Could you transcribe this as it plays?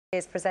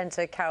Is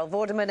presenter Carol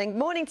Vorderman. And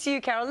morning to you,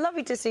 Carol.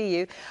 Lovely to see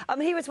you.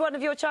 He was one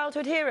of your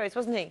childhood heroes,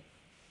 wasn't he?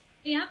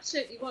 He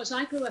absolutely was.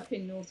 I grew up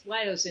in North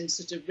Wales in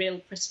sort of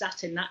real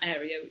Prestatyn, in that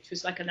area, which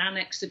was like an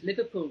annex of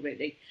Liverpool,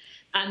 really.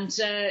 And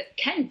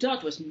Ken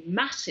Dodd was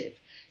massive.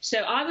 So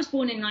I was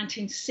born in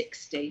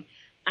 1960,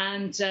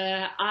 and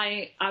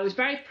I was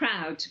very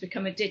proud to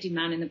become a Diddy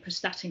man in the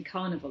Prestatyn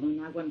Carnival, and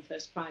I won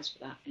first prize for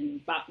that in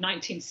about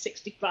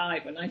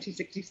 1965 or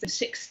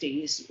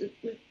 1960s.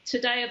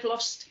 Today I've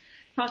lost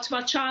part of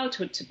our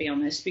childhood, to be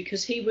honest,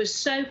 because he was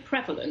so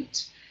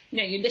prevalent. You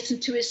know, you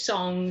listened to his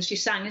songs, you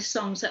sang his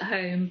songs at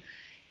home.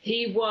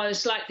 He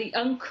was like the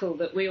uncle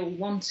that we all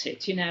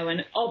wanted, you know,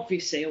 and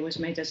obviously always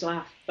made us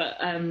laugh. But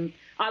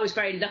I was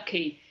very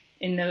lucky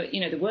in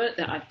the work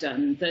that I've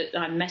done, that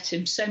I met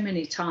him so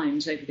many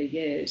times over the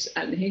years,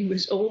 and he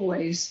was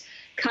always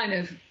kind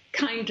of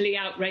kindly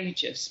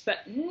outrageous, but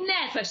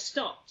never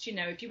stopped. You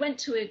know, if you went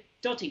to a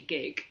Doddy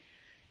gig,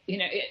 you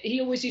know, he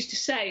always used to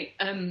say,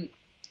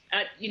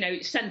 you know,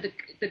 send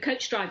the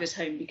coach drivers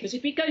home, because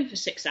he'd be going for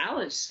 6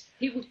 hours.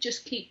 He would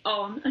just keep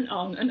on and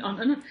on and on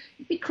and on.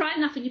 You'd be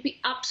crying laughing. You'd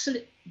be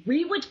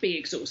we would be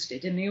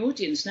exhausted in the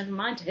audience, never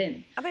mind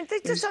him. I mean,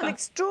 this just sounds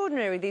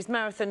extraordinary, these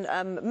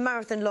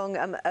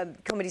marathon-long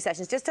comedy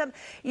sessions. Just,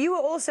 you were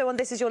also on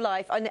This Is Your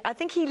Life, and I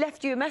think he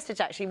left you a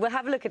message, actually. We'll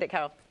have a look at it,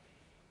 Carol.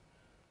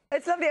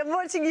 It's lovely. I'm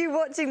watching you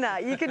watching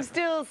that. You can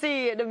still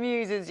see it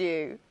amuses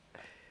you.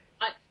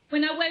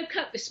 When I woke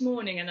up this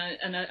morning and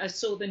I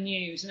saw the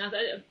news, and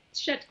I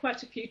shed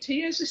quite a few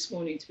tears this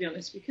morning, to be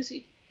honest, because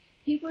he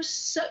was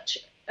such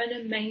an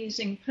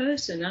amazing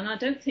person, and I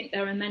don't think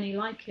there are many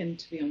like him,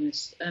 to be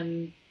honest.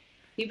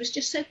 He was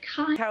just so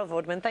kind. Carol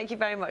Vorderman, thank you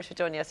very much for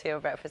joining us here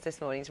on Breakfast this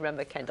morning to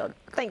remember Ken Dodd.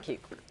 Thank you.